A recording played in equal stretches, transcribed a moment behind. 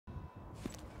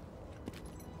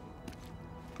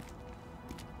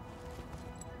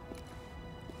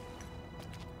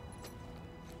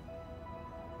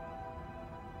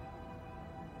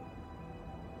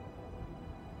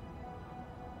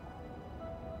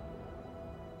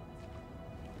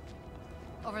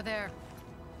Over there.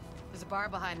 There's a bar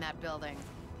behind that building.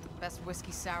 Best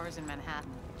whiskey sours in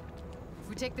Manhattan. If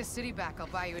we take this city back, I'll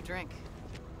buy you a drink.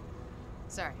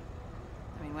 Sorry.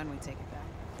 I mean, when we take it back.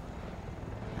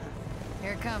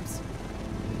 Here it comes.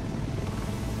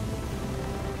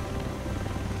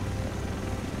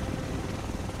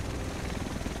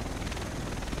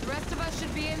 The rest of us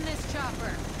should be in this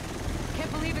chopper.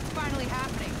 Can't believe it's finally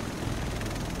happening.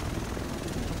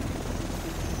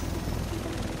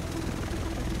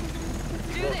 Let's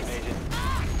do this! Agent.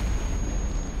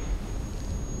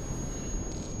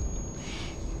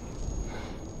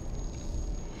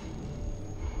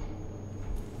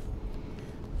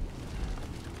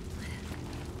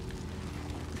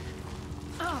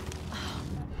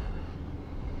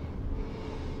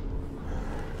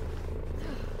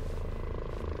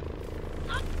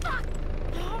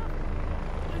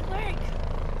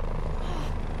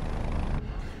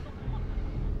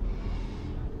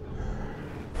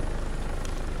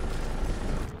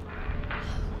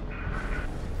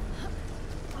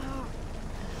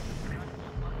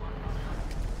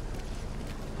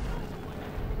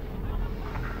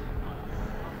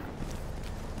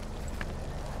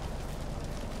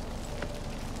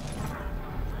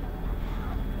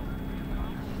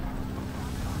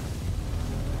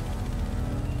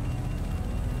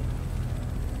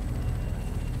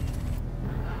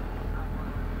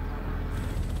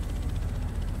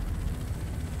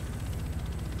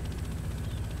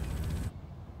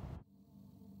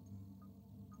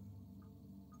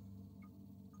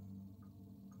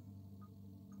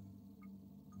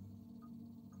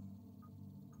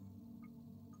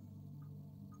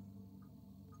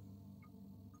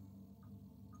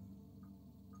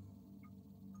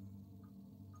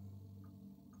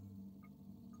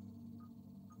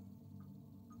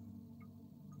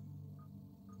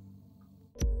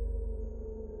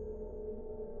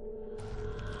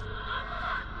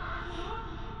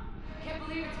 Can't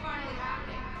believe it's finally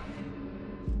happening.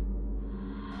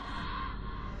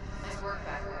 Nice work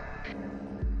back there.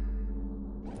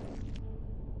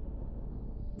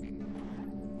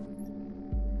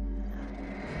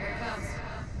 Here it comes.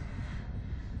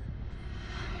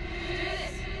 Do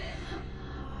this!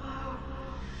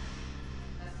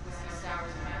 That's whiskey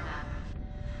sours in Manhattan.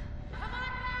 Come on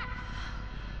back!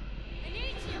 I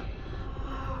need you!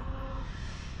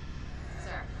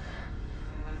 Sir,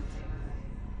 when we take it back.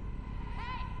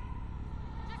 Hey!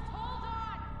 Just hold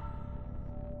on!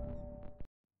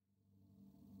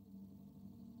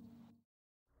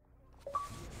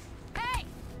 Hey!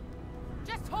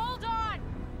 Just hold on!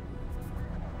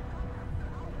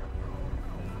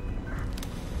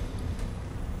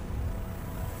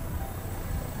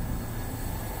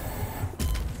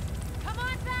 Come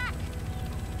on back!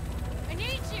 I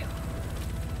need you!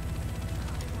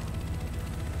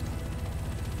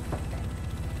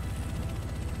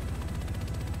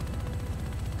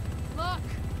 Look,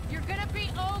 you're gonna be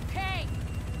okay.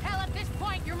 Hell, at this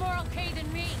point, you're more okay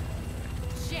than me.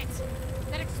 Shit,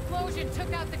 that explosion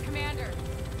took out the commander.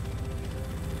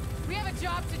 We have a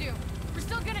job to do. We're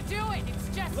still gonna do it.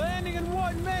 It's just... Landing in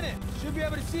 1 minute! Should be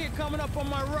able to see it coming up on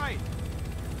my right.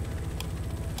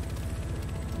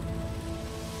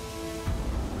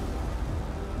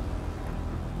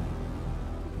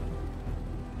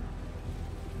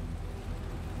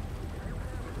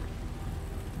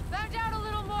 Found out a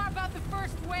little more about the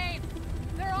first wave.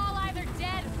 They're all either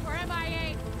dead or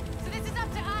MIA. So this is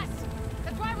up to us.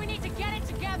 That's why we need to get it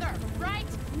together, right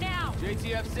now.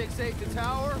 JTF 6-8 to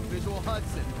tower, visual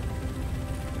Hudson.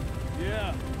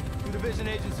 Yeah, 2 division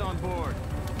agents on board.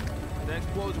 The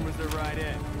explosion was their right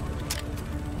in.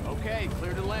 Okay,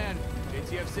 clear to land.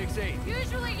 JTF 6-8.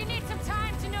 Usually you need some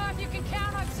time to know if you can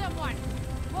count on someone.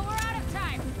 Well, we're out of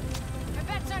time. My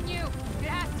bet's on you. It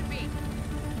has to be.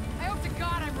 I hope to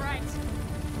God I'm right.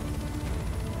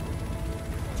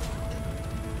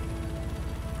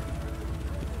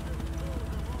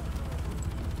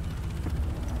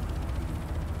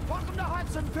 Welcome to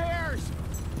Hudson Piers!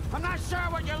 I'm not sure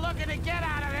what you're looking to get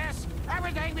out of this.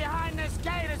 Everything behind this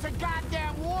gate is a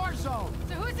goddamn war zone.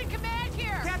 So who's in command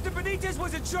here? Captain Benitez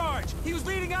was in charge. He was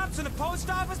leading ops in the post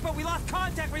office, but we lost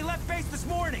contact when he left base this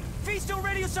morning. If he's still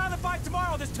radio silent by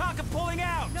tomorrow, there's talk of pulling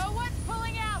out. No one's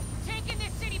pulling out. We're taking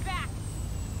this city back.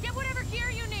 Get whatever gear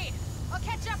you need. I'll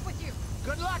catch up with you.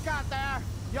 Good luck out there,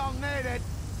 young native.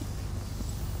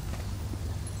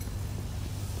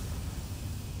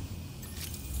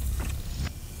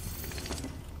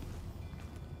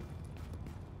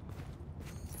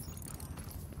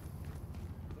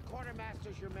 The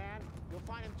quartermaster's your man. You'll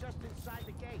find him just inside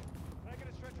the gate. Can I get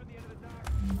a stretcher at the end of the dock?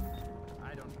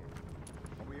 I don't hear.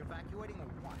 Are we evacuating or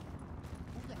what?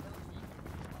 Who the hell is he?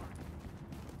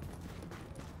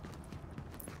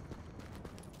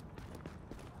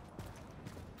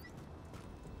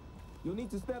 You'll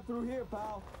need to step through here,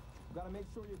 pal. Gotta make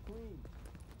sure you're clean.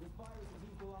 This virus is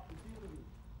equal opportunity.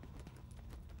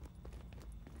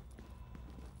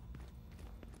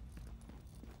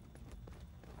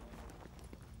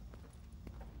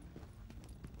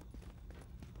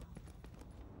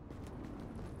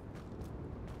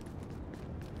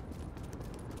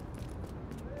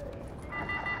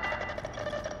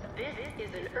 This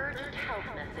is an urgent health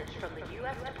message from the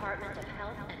U.S. Department of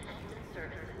Health and Human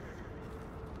Services.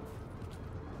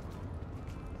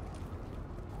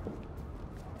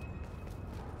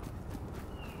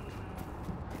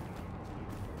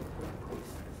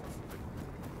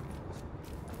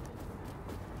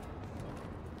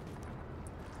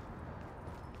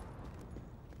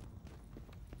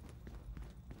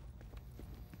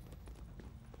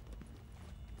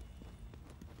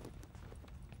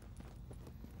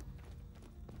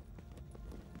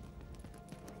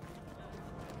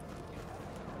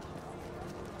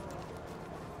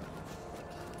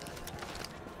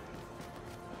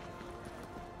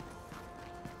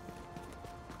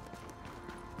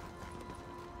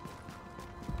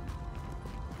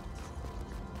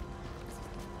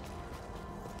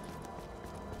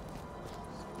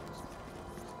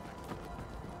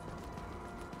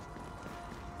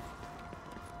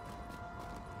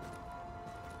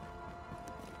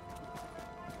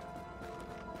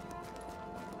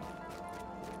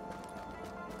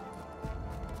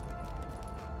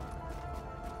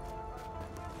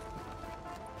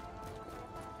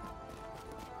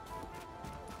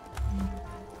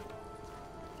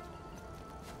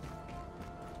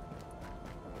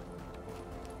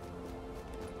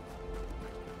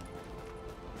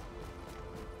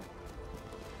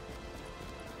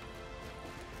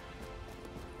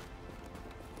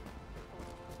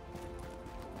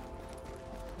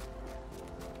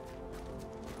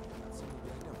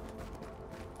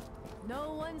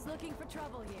 No one's looking for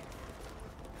trouble here.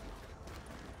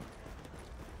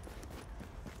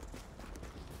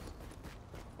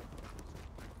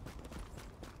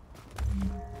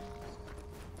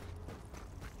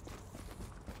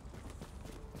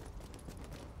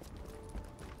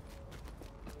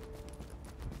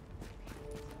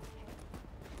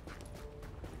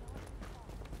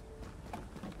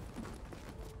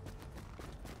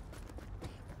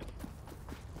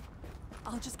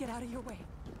 I'll just get out of your way.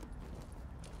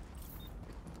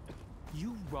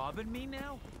 You robbing me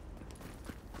now?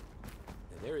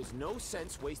 There is no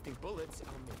sense wasting bullets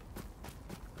on me.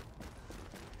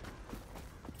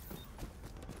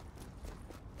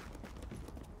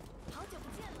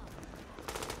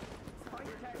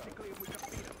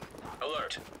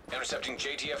 Alert. Intercepting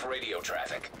JTF radio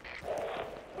traffic.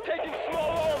 Taking small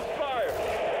arms fire!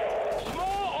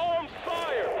 Small arms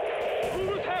fire!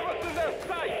 Hooters have us in their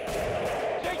sights!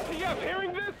 JTF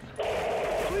hearing this?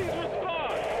 Please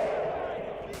respond!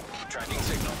 Tracking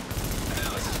signal.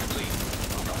 Analysis complete.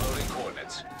 Uploading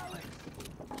coordinates.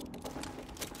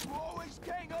 You always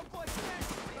gang up like this!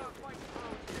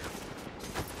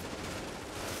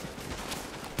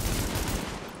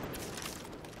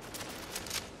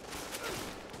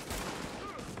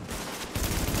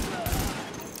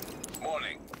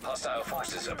 Warning. Hostile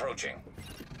forces approaching.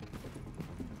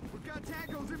 We've got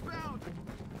tangos inbound!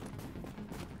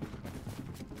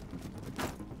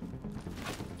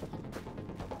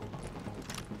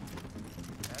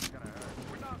 That's gonna hurt.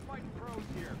 We're not fighting pros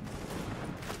here.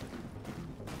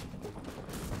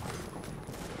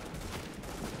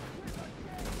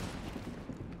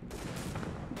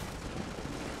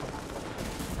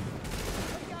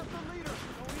 Take out the leader!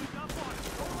 Don't ease up on it!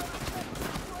 Don't let him take the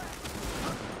flag!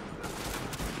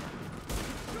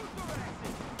 Shoot the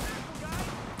asses! Careful, guys!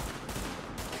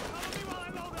 Follow me while I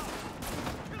load up!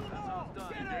 Kill them all!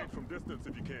 Get Engage up! from distance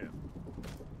if you can.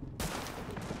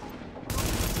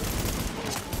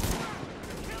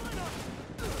 Killing them!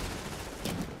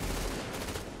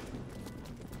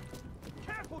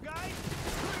 Careful, guys!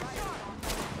 Clear shot!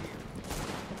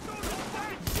 Shoot them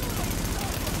back! Shoot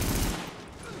them!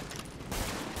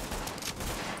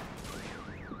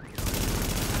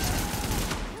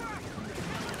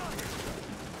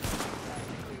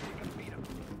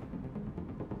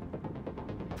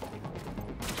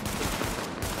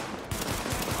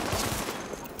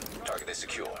 Target is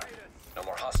secure. No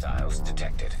more hostiles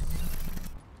detected.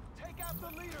 Take out the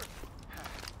leader!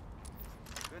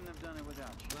 Couldn't have done it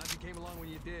without you. Glad you came along when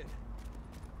you did.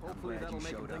 Hopefully glad that'll you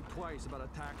make him showed think up. twice about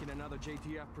attacking another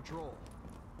JTF patrol.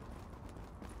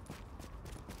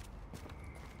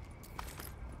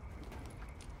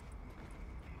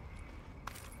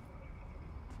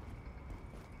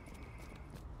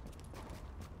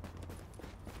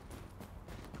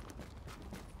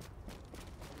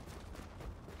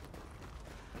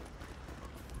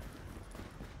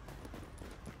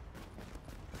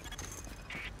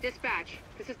 Dispatch,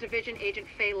 this is Division Agent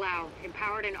Fei Lau,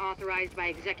 empowered and authorized by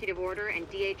Executive Order and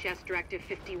DHS Directive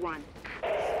 51.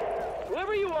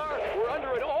 Whoever you are, we're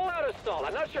under an all-out assault.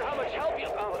 I'm not sure how much help you...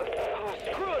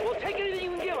 screw it, we'll take anything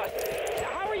you can give us.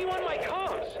 How are you on my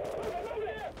comms?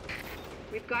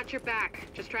 We've got your back.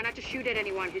 Just try not to shoot at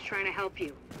anyone who's trying to help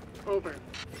you. Over.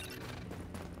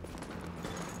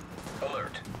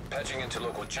 Alert. Patching into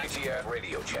local JTF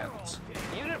radio channels.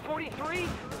 Unit 43,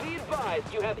 be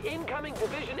advised you have incoming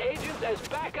division agents as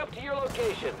backup to your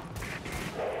location.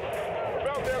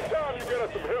 About damn time you get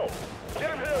us some help.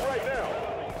 Get him here right now.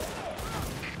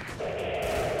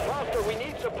 Foster, we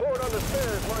need support on the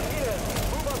stairs.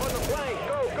 Martinez, move up on the flank.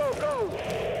 Go, go, go.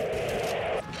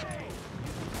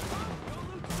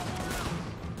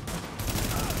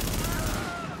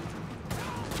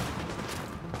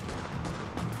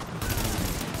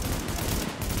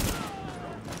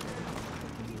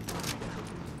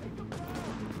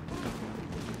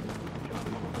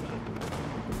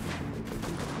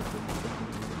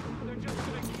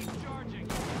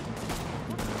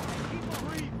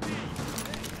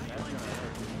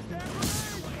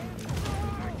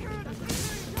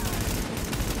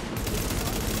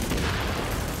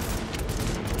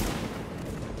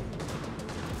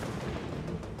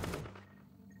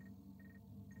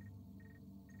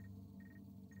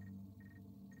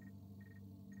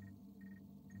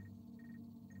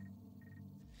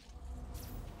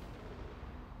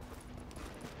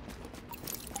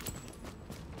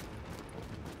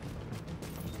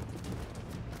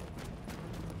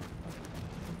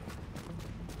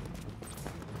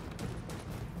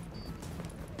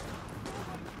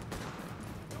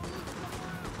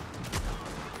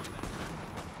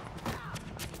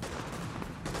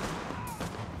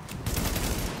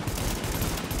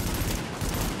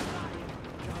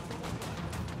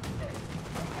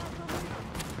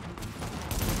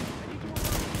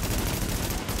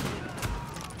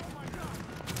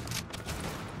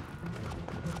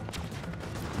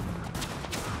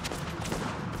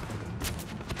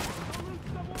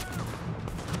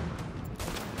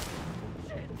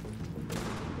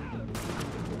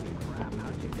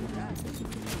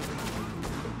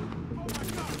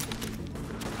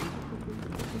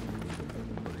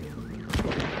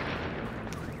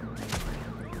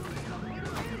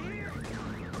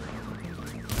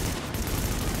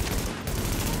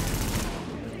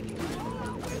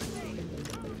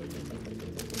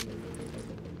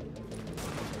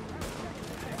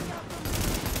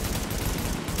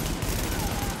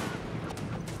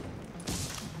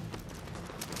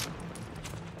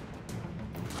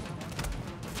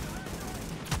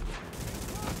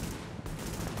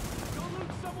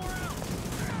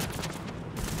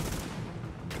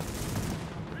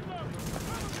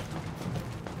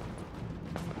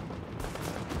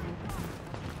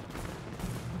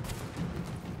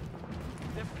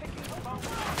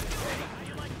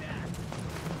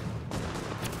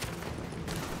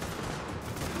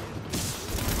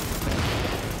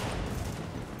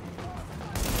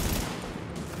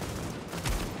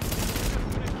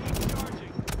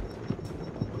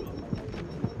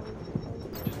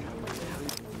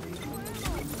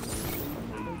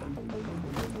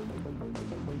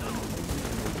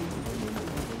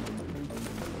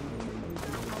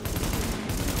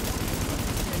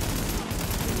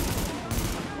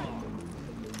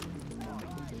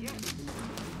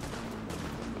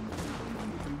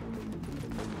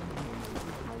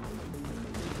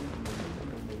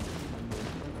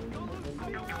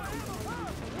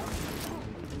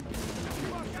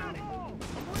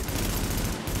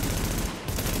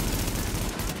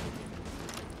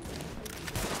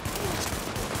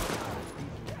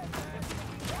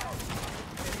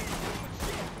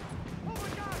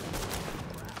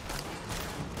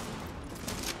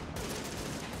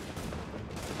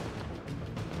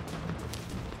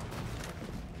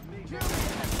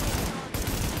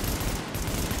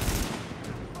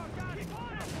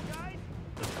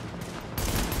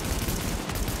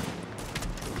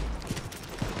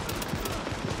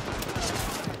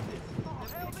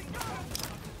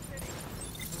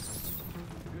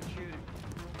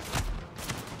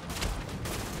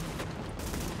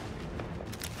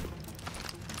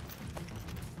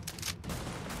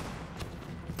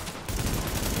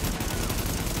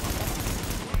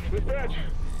 Dispatch,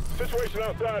 situation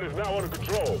outside is now under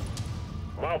control.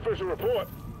 My official report,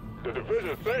 the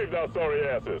division saved our sorry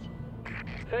asses.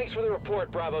 Thanks for the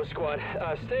report, Bravo Squad.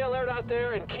 Stay alert out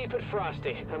there and keep it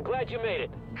frosty. I'm glad you made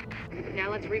it. Now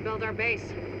let's rebuild our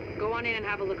base. Go on in and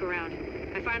have a look around.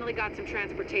 I finally got some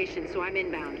transportation, so I'm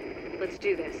inbound. Let's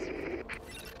do this.